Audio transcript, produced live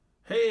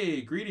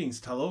Hey, greetings,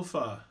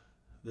 Talofa.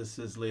 This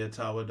is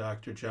Taua,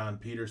 Dr. John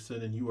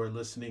Peterson, and you are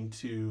listening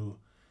to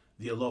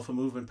the Alofa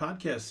Movement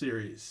podcast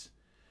series.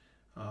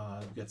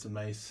 We've got some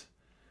nice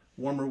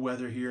warmer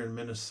weather here in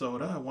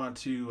Minnesota. I want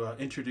to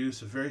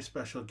introduce a very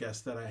special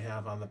guest that I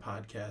have on the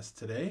podcast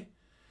today.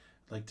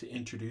 I'd like to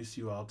introduce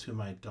you all to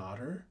my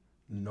daughter,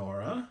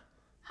 Norah.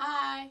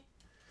 Hi.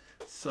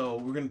 So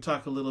we're going to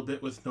talk a little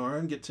bit with Norah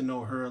and get to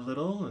know her a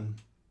little and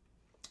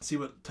see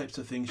what types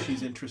of things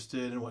she's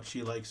interested in, what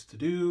she likes to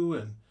do,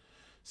 and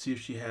see if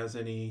she has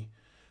any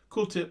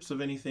cool tips of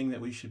anything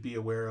that we should be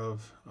aware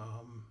of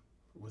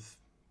with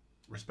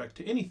respect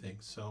to anything.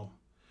 So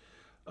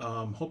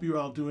hope you're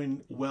all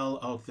doing well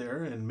out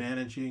there and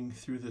managing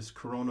through this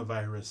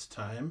coronavirus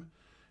time.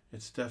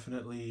 It's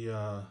definitely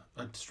a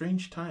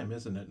strange time,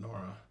 isn't it,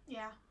 Norah?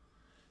 Yeah.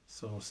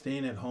 So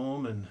staying at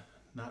home and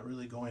not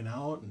really going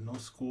out, and no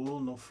school,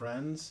 no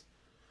friends,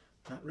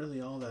 not really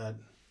all that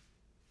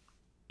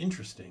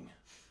interesting.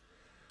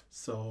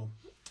 So,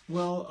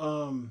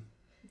 well,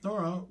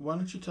 Norah, why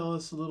don't you tell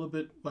us a little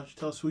bit, why don't you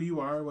tell us who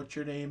you are, what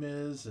your name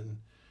is, and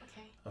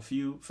a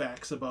few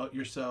facts about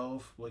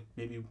yourself, like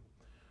maybe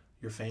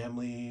your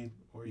family,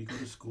 where you go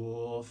to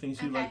school,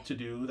 things you like to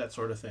do, that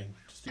sort of thing,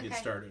 just to get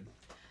started.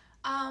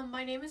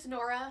 My name is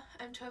Norah.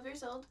 I'm 12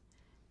 years old.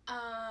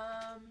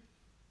 I'm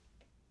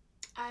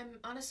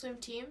on a swim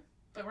team,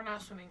 but we're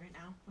not swimming right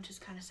now, which is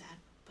kind of sad,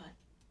 but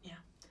yeah.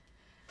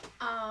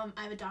 I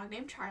have a dog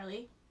named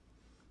Charlie.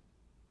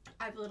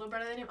 I have a little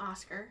brother named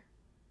Oscar.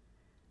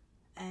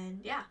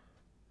 And yeah.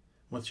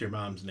 What's your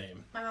mom's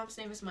name? My mom's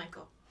name is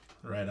Michael.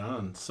 Right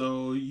on.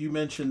 So you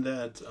mentioned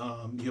that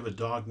you have a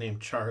dog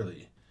named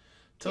Charlie.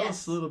 Tell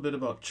us a little bit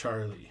about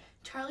Charlie.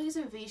 Charlie's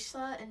a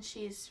Vizsla, and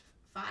she's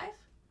 5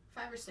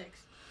 or 6,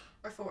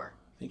 or 4.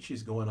 I think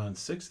she's going on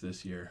 6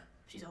 this year.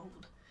 She's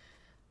old.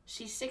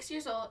 She's 6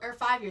 years old, or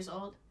 5 years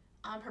old.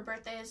 Her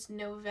birthday is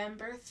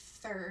November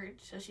 3rd,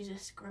 so she's a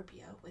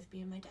Scorpio with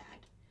me and my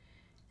dad.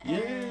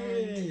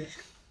 Yay!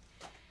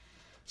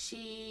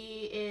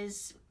 She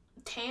is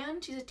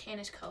tan. She's a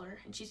tannish color,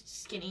 and she's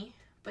skinny,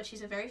 but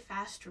she's a very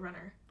fast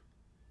runner.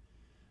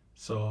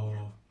 So,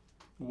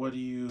 what do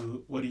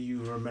you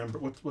remember?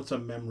 What's a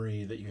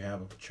memory that you have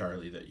of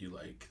Charlie that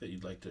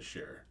you'd like to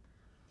share?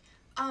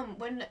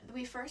 When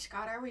we first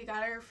got her, we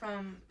got her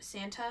from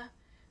Santa,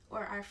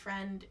 or our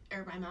friend,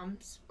 or my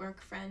mom's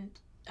work friend,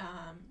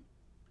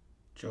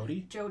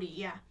 Jody,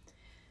 yeah.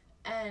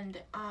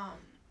 And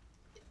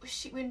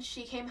when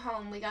she came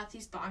home, we got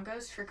these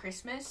bongos for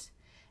Christmas,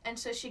 and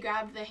so she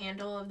grabbed the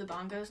handle of the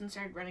bongos and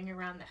started running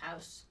around the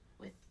house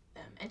with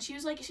them. And she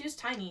was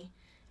tiny,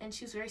 and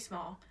she was very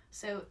small,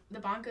 so the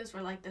bongos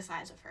were like the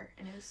size of her,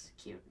 and it was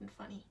cute and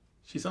funny.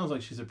 She sounds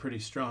like she's a pretty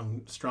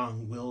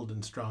strong-willed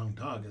and strong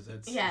dog. Is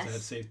that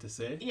safe to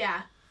say?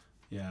 Yeah.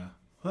 Yeah.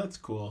 Well, that's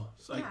cool.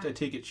 So I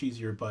take it she's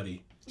your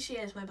buddy. She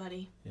is my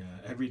buddy. Yeah.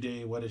 Every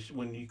day,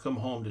 when you come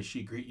home, does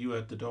she greet you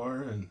at the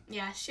door? And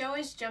yeah, she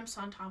always jumps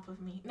on top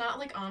of me. Not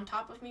like on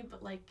top of me,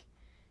 but like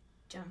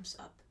jumps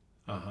up.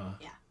 Uh-huh.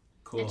 Yeah.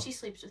 Cool. And she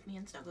sleeps with me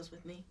and snuggles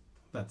with me.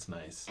 That's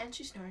nice. And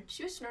she snored.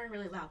 She was snoring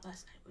really loud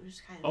last night. It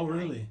was kind of annoying.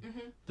 Really?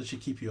 Mm-hmm. Does she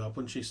keep you up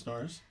when she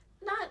snores?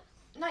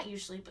 Not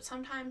usually, but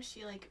sometimes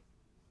she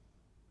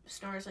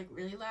snores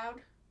really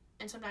loud,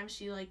 and sometimes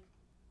she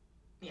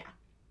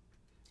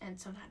and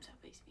sometimes that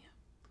wakes me up.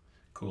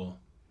 Cool.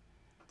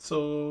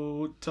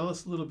 So tell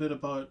us a little bit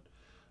about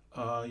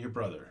your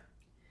brother.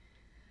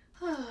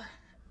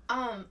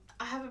 I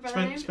have a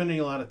brother spending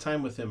a lot of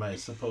time with him, I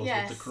suppose,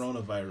 with the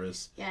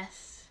coronavirus.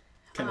 Yes.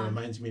 Kind of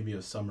reminds me maybe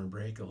of summer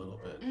break a little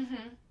bit.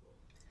 Mm-hmm.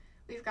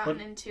 We've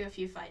gotten into a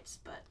few fights,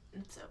 but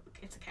it's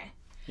okay.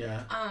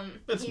 Yeah.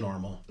 It's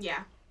normal.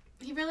 Yeah.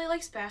 He really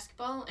likes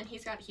basketball, and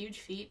he's got huge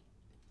feet.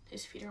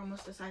 His feet are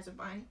almost the size of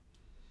mine.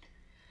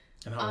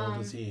 And how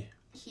old is he?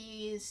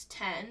 He's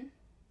 10,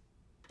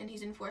 and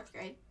he's in 4th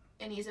grade,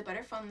 and he's a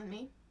better fun than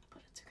me,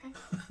 but it's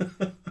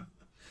okay.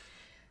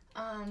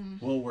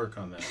 We'll work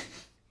on that.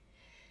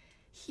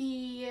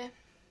 He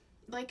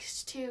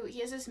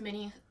has this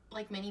mini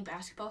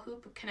basketball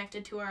hoop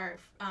connected to our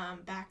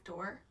back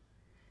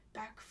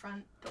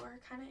front door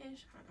kind of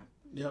ish. I don't know.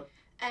 Yep.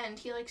 And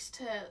he likes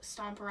to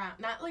stomp around.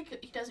 Not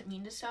he doesn't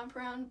mean to stomp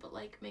around, but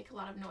make a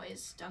lot of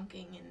noise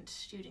dunking and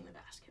shooting the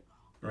basketball.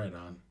 Right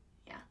on.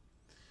 Yeah.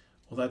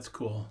 Well, that's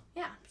cool.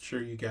 Yeah. I'm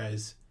sure you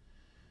guys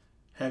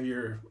have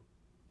your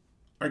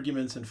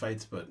arguments and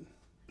fights, but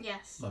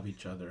love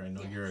each other. I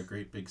know you're a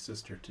great big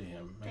sister to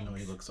him. Thanks. I know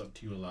he looks up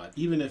to you a lot,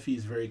 even if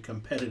he's very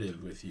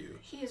competitive with you.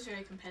 He is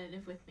very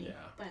competitive with me.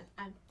 Yeah. But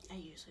I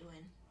usually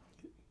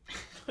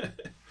win.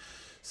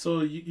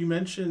 So you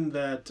mentioned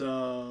that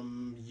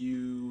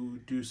you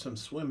do some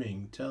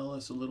swimming. Tell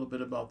us a little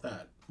bit about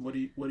that. What do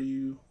you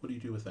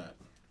do with that?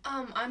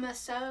 I'm a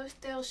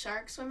Southdale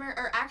shark swimmer,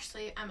 or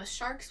actually, I'm a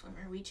shark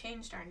swimmer. We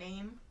changed our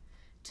name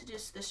to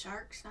just the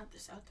Sharks, not the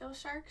Southdale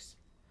Sharks.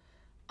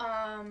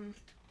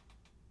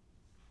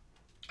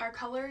 Our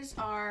colors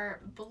are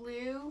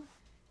blue,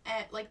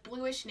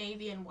 bluish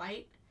navy and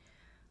white.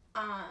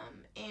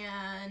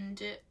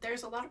 And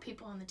there's a lot of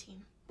people on the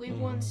team. We've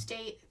won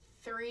state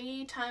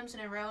 3 times in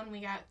a row, and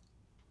we got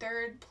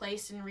 3rd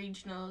place in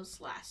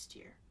regionals last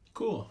year.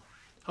 Cool.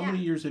 How Yeah.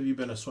 many years have you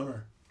been a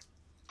swimmer?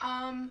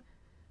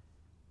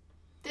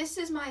 This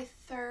is my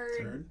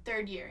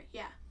third year.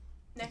 Yeah.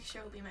 Next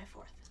year will be my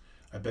 4th.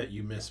 I bet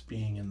you miss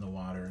being in the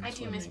water and I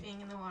swimming. do miss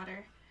being in the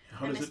water.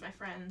 How I does miss it, my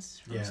friends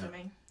from Yeah.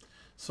 swimming.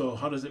 So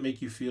how does it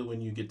make you feel when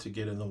you get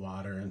in the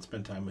water and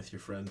spend time with your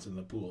friends in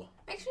the pool?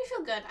 Makes me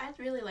feel good. I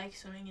really like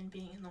swimming and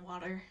being in the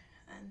water.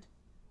 And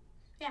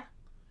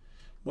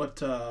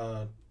What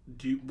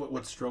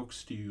what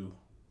strokes do you?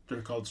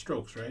 They're called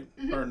strokes, right?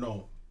 Mhm. Or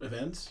no,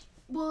 events?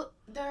 well,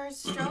 there's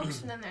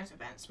strokes and then there's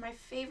events. My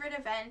favorite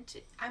event,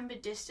 I'm a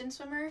distance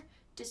swimmer,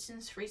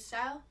 distance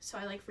freestyle, so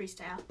I like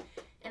freestyle.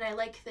 And I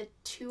like the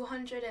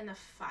 200 and the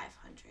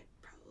 500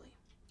 probably.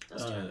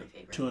 Those two are my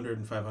favorite. 200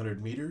 and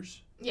 500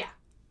 meters?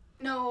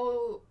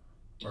 No,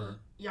 Or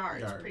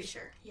yards, yards. pretty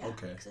sure. Yeah,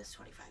 Okay. because it's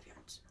 25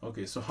 yards.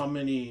 Okay, so how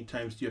many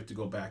times do you have to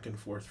go back and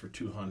forth for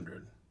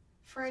 200?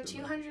 For a So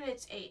 200,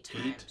 it's 8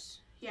 8?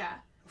 times. Yeah.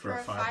 For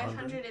a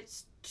 500?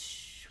 it's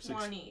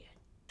 20.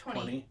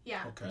 20?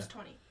 Yeah, Okay. it's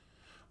 20.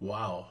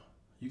 Wow.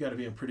 You got to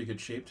be in pretty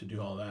good shape to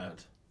do all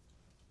that.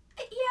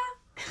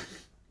 Yeah.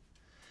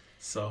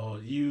 So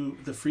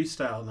the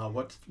freestyle now,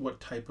 what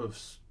type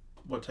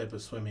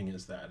of swimming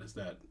is that? Is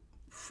that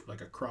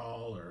like a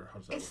crawl or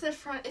how's that? It's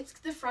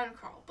the front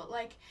crawl, but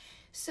like,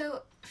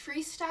 so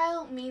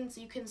freestyle means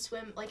you can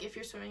swim, like if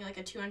you're swimming like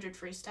a 200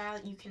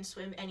 freestyle, you can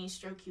swim any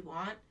stroke you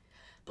want,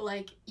 but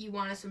like you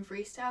want to swim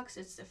freestyle because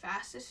it's the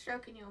fastest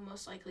stroke and you'll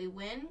most likely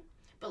win.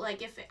 But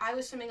like if I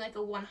was swimming like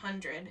a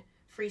 100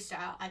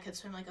 freestyle, I could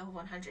swim like a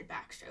 100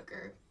 backstroke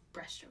or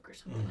breaststroke or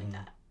something like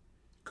that.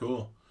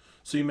 Cool.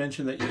 So you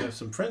mentioned that you have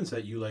some friends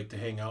that you like to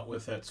hang out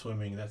with at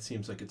swimming. That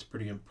seems like it's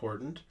pretty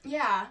important.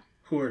 Yeah.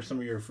 Who are some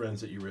of your friends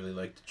that you really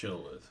like to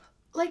chill with?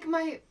 Like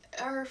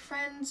our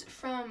friends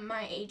from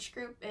my age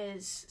group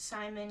is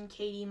Simon,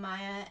 Katie,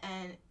 Maya,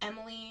 and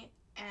Emily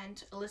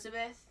and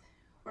Elizabeth.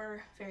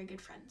 We're very good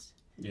friends.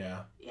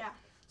 Yeah. Yeah.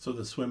 So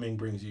the swimming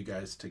brings you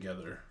guys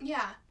together.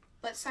 Yeah.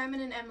 But Simon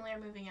and Emily are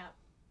moving up.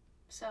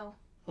 So.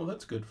 Well,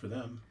 that's good for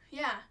them.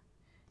 Yeah.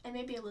 And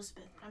maybe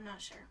Elizabeth. I'm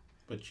not sure.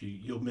 But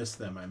you'll miss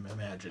them, I'm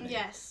imagining.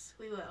 Yes,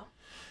 we will.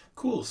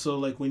 Cool. So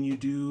like when you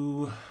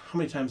do, how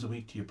many times a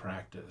week do you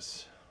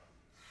practice?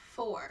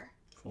 4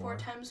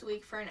 times a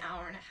week for an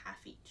hour and a half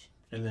each.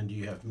 And then do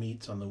you have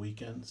meets on the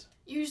weekends?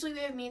 Usually we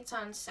have meets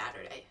on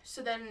Saturday.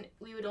 So then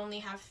we would only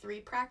have 3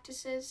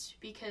 practices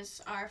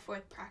because our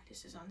 4th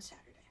practice is on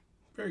Saturday.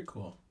 Very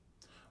cool.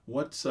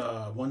 What's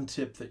one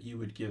tip that you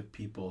would give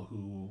people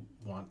who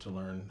want to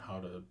learn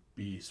how to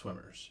be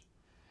swimmers?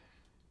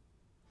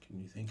 Can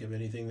you think of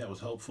anything that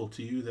was helpful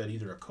to you that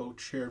either a coach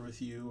shared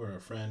with you or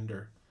a friend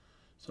or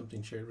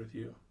something shared with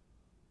you?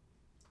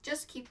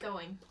 Just keep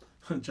going.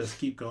 Just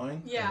keep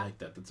going? Yeah. I like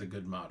that. That's a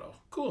good motto.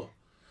 Cool.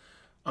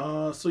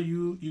 So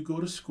you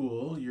go to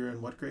school. You're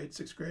in what grade?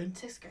 6th grade?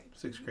 6th grade.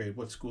 6th grade.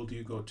 What school do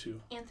you go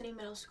to? Anthony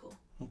Middle School.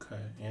 Okay.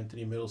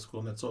 Anthony Middle School,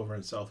 and that's over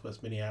in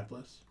Southwest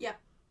Minneapolis? Yep.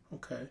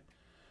 Okay.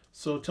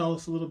 So tell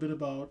us a little bit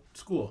about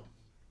school.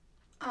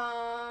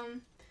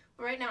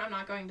 Right now I'm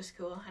not going to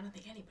school. I don't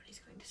think anybody's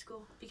going to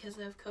school because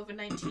of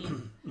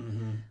COVID-19.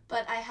 Mm-hmm.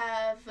 But I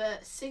have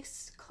 7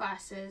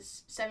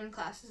 classes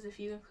if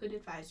you include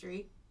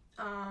advisory.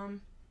 And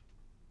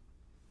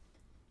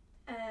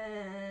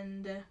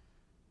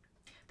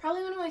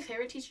probably one of my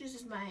favorite teachers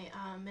is my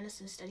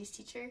Minnesota Studies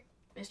teacher,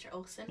 Mr.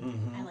 Olson.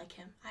 Mm-hmm. I like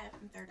him. I have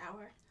him 3rd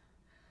hour.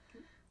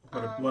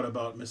 What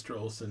about Mr.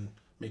 Olson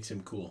makes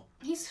him cool?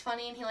 He's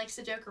funny and he likes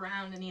to joke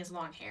around and he has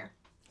long hair.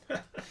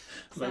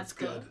 That's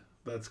good.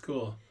 That's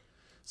cool.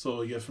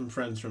 So you have some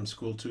friends from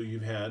school too.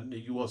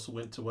 You also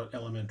went to what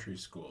elementary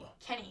school?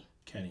 Kenny.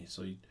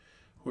 So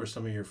who are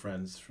some of your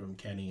friends from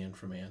Kenny and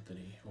from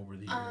Anthony over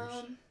the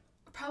years?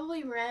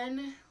 Probably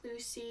Ren,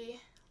 Lucy,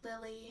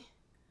 Lily.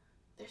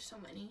 There's so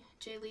many.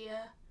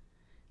 Jalea.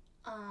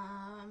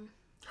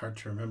 Hard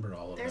to remember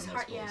all of them, I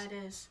suppose. Yeah, it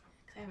is.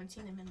 Because I haven't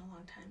seen them in a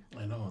long time.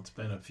 I know, it's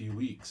been a few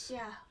weeks.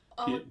 Yeah.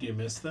 Do you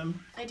miss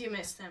them? I do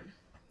miss them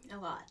a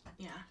lot.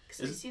 Yeah.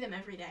 Because I see them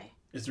every day.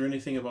 Is there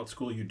anything about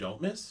school you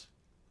don't miss?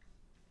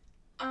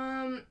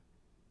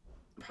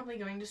 Probably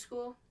going to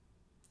school.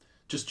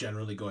 Just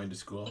generally going to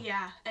school?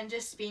 Yeah, and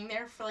just being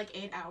there for like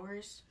 8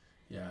 hours.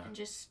 Yeah. And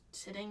just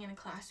sitting in a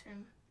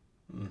classroom.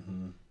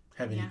 Mm-hmm.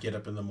 Having to get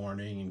up in the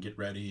morning and get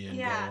ready and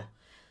go.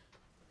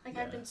 Like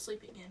I've been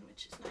sleeping in,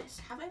 which is nice.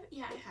 Have I?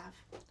 Yeah, I have.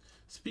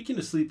 Speaking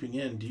of sleeping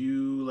in, do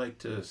you like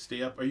to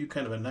stay up? Are you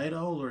kind of a night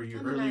owl or are you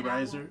I'm a early night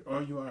riser? Oh,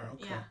 you are?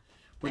 Okay. Yeah.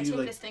 What I do you take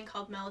like? this thing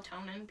called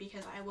melatonin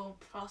because I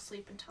won't fall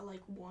asleep until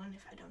like 1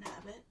 if I don't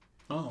have it.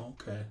 Oh,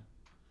 okay.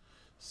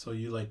 So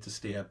you like to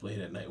stay up late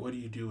at night. What do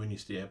you do when you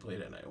stay up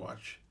late at night?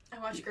 I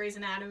watch Grey's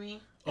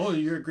Anatomy. Oh,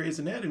 you're a Grey's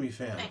Anatomy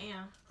fan. I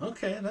am.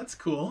 Okay, that's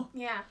cool.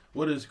 Yeah.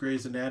 What is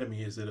Grey's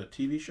Anatomy? Is it a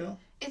TV show?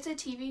 It's a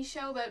TV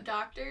show about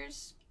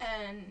doctors,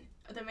 and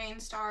the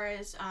main star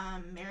is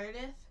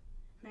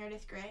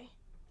Meredith Grey.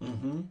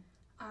 Mm-hmm.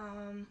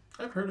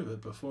 I've heard of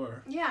it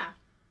before. Yeah.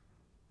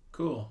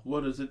 Cool.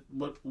 What is it?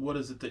 What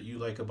is it that you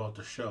like about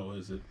the show?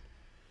 Is it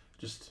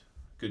just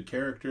good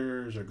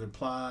characters or good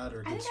plot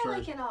or good I think story? I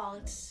like it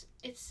all.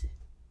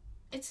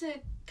 It's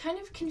a kind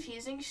of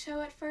confusing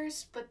show at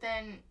first, but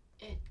then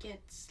it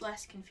gets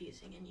less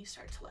confusing and you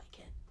start to like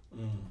it.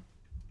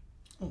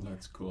 Oh,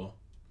 that's cool.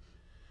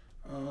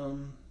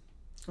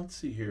 Let's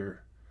see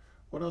here.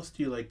 What else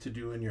do you like to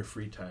do in your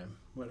free time?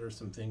 What are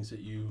some things that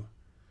you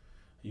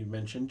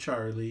mentioned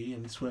Charlie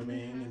and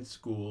swimming and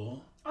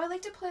school? Oh, I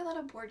like to play a lot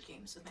of board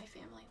games with my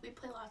family. We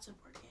play lots of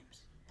board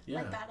games. Yeah.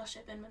 Like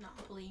Battleship and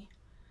Monopoly.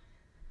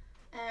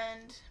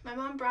 And my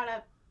mom brought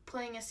up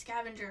playing a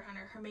scavenger hunt,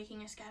 or her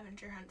making a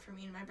scavenger hunt for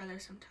me and my brother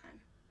sometime.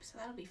 So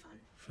that'll be fun.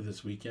 For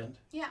this weekend?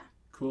 Yeah.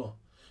 Cool.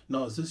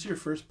 Now, is this your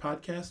first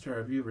podcast, or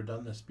have you ever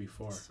done this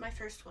before? This is my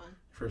first one.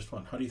 First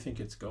one. How do you think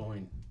it's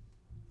going?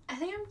 I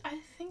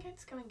think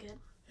it's going good.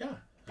 Yeah.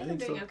 I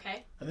think I'm doing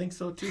okay. I think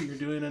so too. You're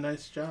doing a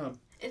nice job.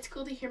 It's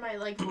cool to hear my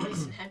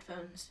voice in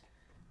headphones.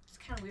 It's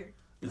kind of weird.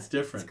 It's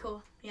different. It's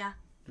cool. Yeah.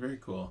 Very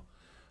cool.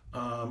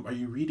 Are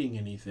you reading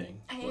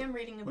anything? I am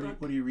reading a book.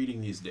 What are you reading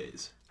these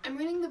days? I'm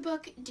reading the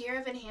book Dear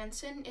Evan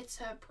Hansen. It's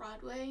a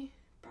Broadway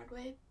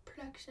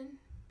production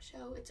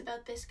show. It's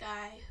about this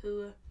guy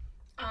who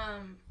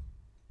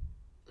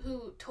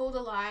told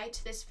a lie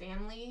to this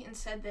family and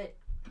said that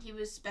he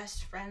was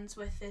best friends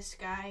with this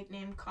guy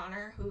named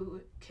Connor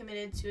who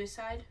committed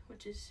suicide,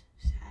 which is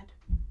sad.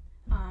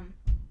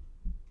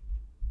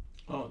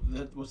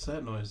 What's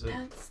that noise?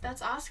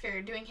 That's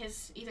Oscar doing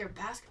his either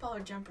basketball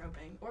or jump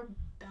roping or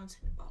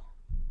bouncing the ball.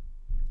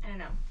 I don't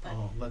know. But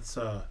Let's.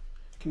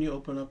 Can you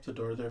open up the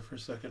door there for a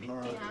second,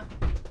 Nora? yeah.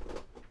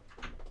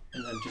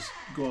 And then just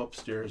go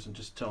upstairs and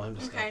just tell him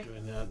to Okay. stop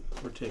doing that.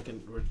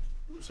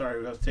 Sorry,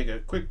 we have to take a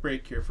quick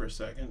break here for a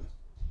second.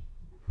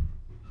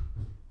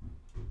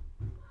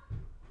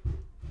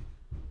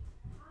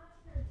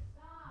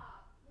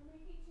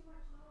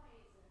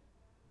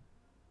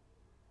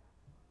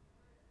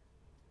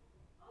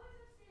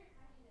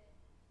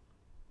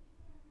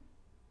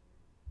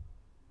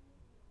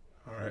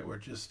 All right, we're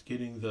just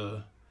getting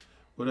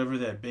whatever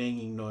that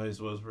banging noise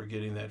was, we're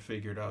getting that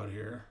figured out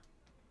here.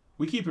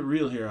 We keep it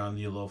real here on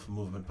the Alofa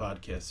Movement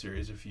podcast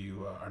series. If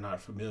you are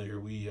not familiar,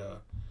 we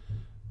are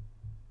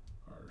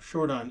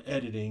short on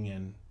editing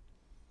and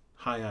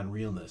high on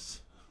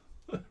realness.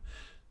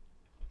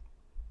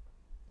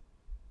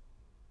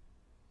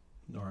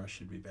 Nora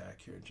should be back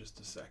here in just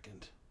a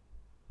second.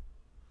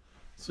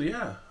 So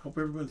yeah, hope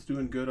everyone's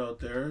doing good out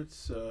there.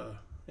 It's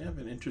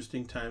been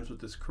interesting times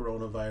with this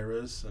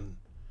coronavirus, and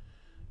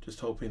just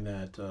hoping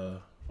that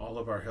all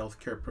of our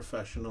healthcare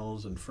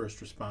professionals and first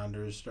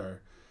responders,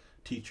 our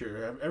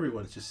teacher,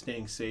 everyone's just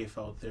staying safe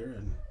out there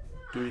and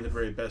doing the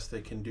very best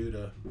they can do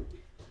to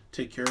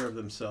take care of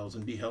themselves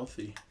and be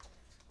healthy.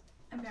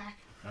 I'm back.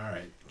 All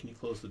right. Can you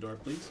close the door,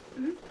 please?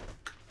 Mm-hmm.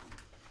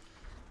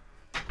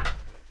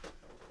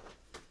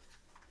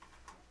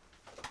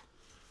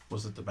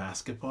 Was it the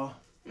basketball?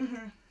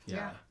 Mm-hmm.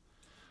 Yeah.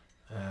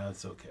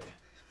 That's okay.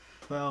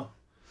 Well,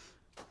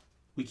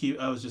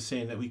 I was just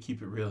saying that we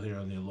keep it real here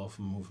on the Alofa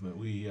Movement.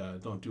 We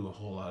don't do a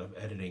whole lot of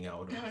editing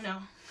out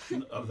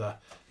of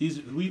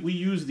we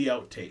use the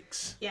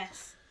outtakes.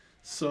 Yes.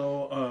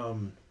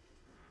 So,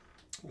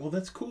 well,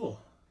 that's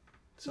cool.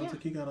 Sounds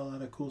like you got a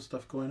lot of cool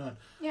stuff going on.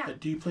 Yeah.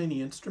 Do you play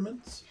any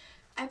instruments?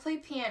 I play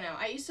piano.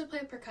 I used to play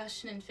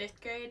percussion in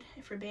 5th grade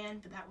for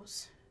band, but that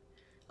was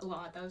a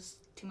lot. That was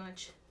too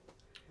much.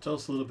 Tell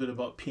us a little bit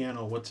about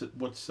piano. What's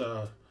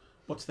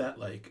that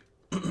like?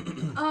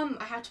 I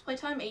have to play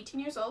till I'm 18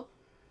 years old.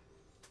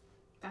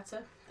 That's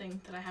a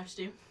thing that I have to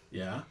do.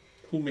 Yeah?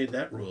 Who made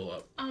that rule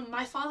up?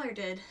 My father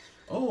did.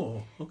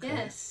 Oh, okay.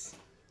 Yes.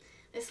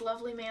 This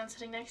lovely man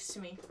sitting next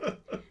to me.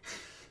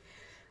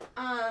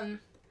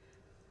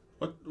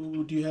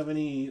 What do you have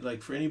any,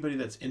 like, for anybody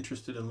that's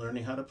interested in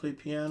learning how to play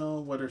piano,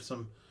 what are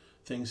some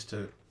things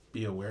to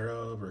be aware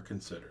of or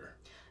consider?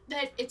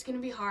 That it's going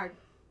to be hard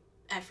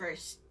at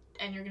first,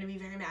 and you're going to be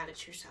very mad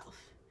at yourself.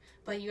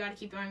 But you got to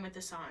keep going with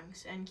the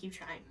songs and keep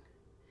trying.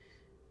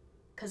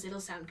 Because it'll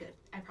sound good,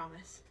 I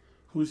promise.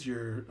 Who's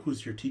your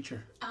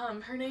teacher?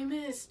 Her name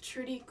is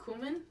Trudy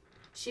Kuhlman.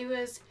 She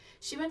was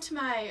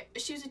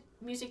a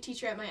music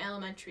teacher at my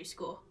elementary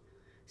school.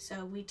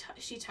 So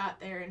she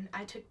taught there, and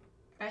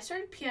I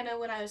started piano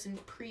when I was in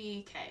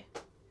pre-K.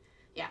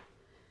 Yeah.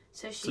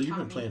 So you've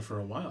been playing for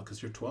a while,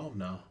 because you're 12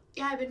 now.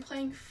 Yeah, I've been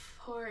playing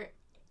for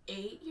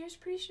 8 years,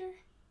 pretty sure.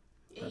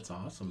 That's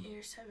awesome. 8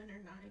 or 7 or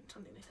 9,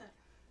 something like that.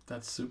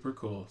 That's super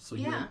cool. So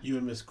yeah. you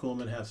and Miss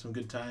Kuhlman have some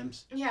good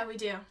times? Yeah, we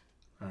do.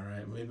 All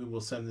right. Maybe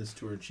we'll send this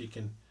to her and she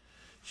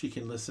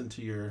can listen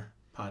to your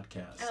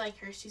podcast. I like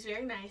her. She's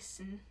very nice,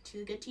 and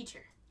she's a good teacher.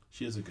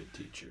 She is a good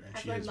teacher, and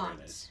I've she is learned very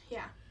nice.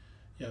 Yeah.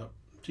 Yeah.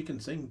 She can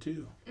sing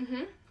too.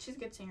 Mm-hmm. She's a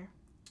good singer.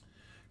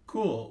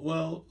 Cool.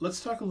 Well,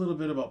 let's talk a little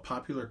bit about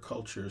popular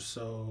culture.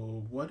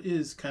 So what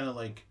is kind of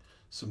like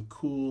some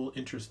cool,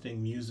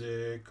 interesting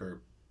music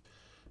or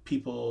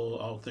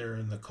people out there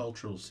in the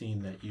cultural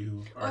scene that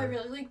you are... Oh, I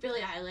really like Billie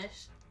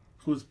Eilish.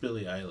 Who's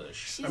Billie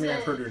Eilish?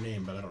 I've heard her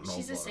name, but I don't know.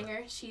 She's a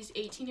singer. She's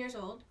 18 years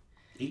old.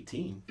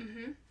 18?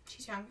 Mm-hmm.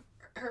 She's young.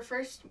 Her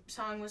first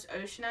song was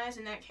Ocean Eyes,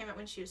 and that came out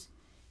when she was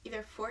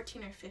either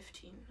 14 or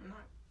 15. I'm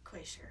not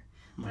quite sure.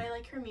 But I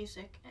like her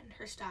music and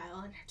her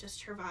style and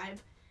just her vibe.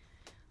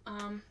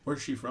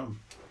 Where's she from?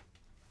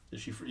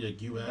 Is she from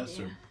like U.S.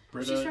 or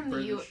British? She's from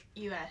the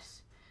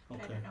U.S. But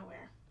Okay. I don't know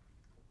where.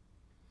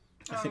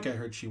 I think I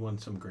heard she won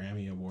some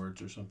Grammy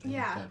Awards or something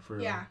like that for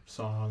a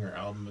song or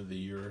album of the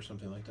year or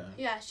something like that.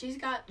 Yeah, she's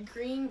got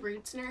green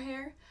roots in her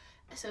hair.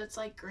 So it's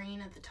like green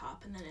at the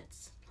top and then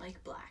it's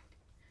like black.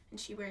 And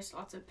she wears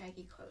lots of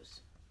baggy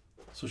clothes.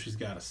 So she's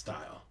got a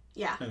style.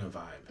 Yeah. And a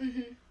vibe.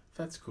 Mm-hmm.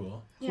 That's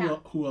cool. Yeah.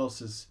 Who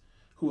else is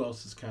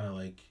kind of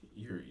like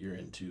you're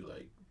into,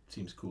 like,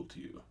 seems cool to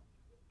you?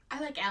 I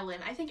like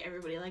Ellen. I think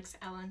everybody likes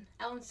Ellen.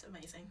 Ellen's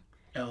amazing.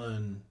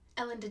 Ellen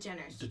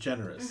DeGeneres.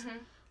 Mm-hmm.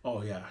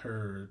 Oh yeah,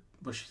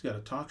 but she's got a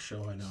talk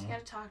show, I know. She's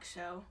got a talk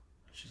show.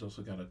 She's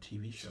also got a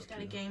TV show. She's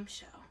got a game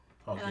show.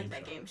 Oh, I like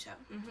that game show.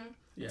 Mm-hmm.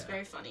 Yeah. It's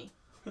very funny.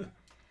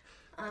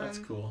 That's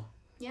cool.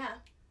 Yeah.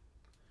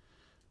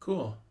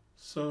 Cool.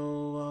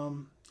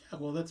 So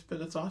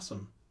that's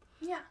awesome.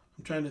 Yeah.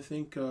 I'm trying to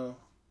think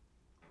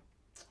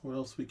what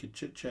else we could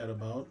chit chat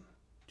about.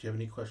 Do you have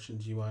any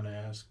questions you want to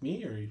ask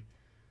me, or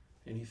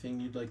anything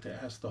you'd like to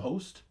ask the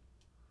host?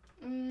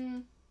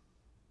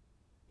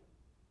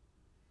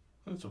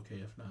 That's okay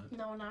if not.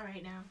 No, not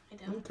right now. I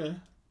don't. Okay.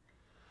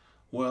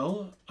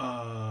 Well,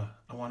 I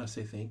want to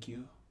say thank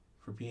you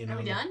for being on. Are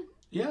we done?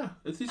 Yeah,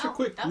 these are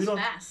quick. That was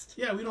fast.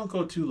 Yeah, we don't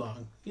go too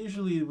long.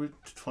 Usually we're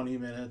 20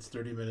 minutes,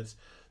 30 minutes.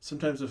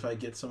 Sometimes if I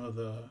get some of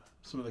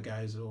the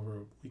guys over,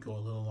 we go a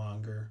little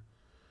longer.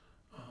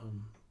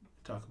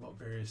 Talk about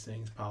various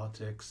things,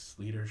 politics,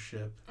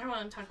 leadership. I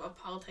want to talk about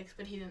politics,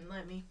 but he didn't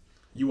let me.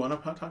 You want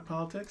to talk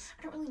politics?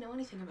 I don't really know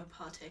anything about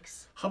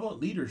politics. How about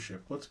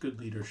leadership? What's good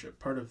leadership?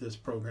 Part of this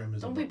program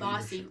is don't be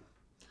bossy. Leadership.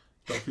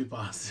 Don't be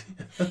bossy.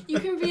 You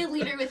can be a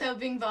leader without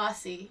being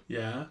bossy.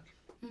 Yeah?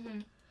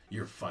 Mm-hmm.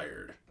 You're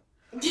fired.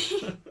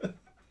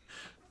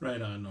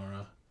 Right on,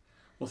 Norah.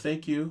 Well,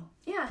 thank you.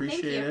 Yeah,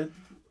 appreciate thank you. it.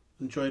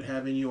 Enjoyed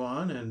having you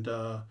on, and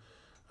I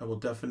will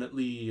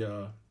definitely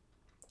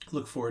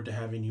look forward to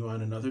having you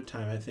on another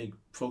time. I think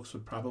folks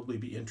would probably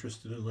be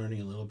interested in learning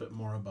a little bit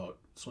more about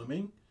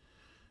swimming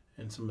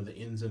and some of the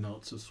ins and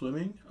outs of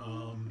swimming.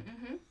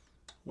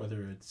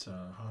 Whether it's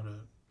how to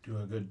do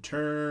a good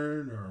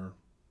turn or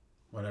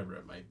whatever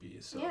it might be.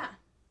 So. Yeah.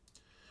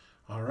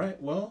 All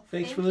right. Well,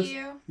 thanks for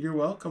listening. You're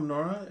welcome,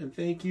 Norah, and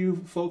thank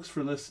you, folks,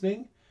 for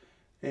listening.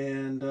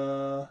 And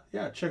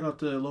check out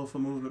the Alofa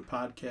Movement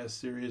podcast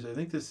series. I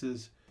think this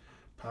is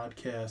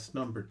podcast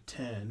number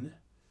 10.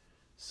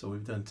 So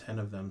we've done 10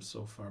 of them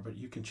so far, but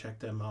you can check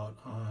them out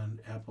on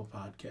Apple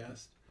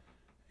Podcast.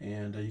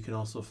 And you can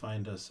also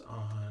find us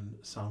on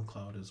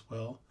SoundCloud as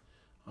well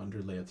under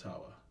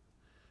Taua.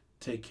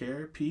 Take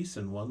care, peace,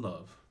 and one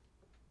love.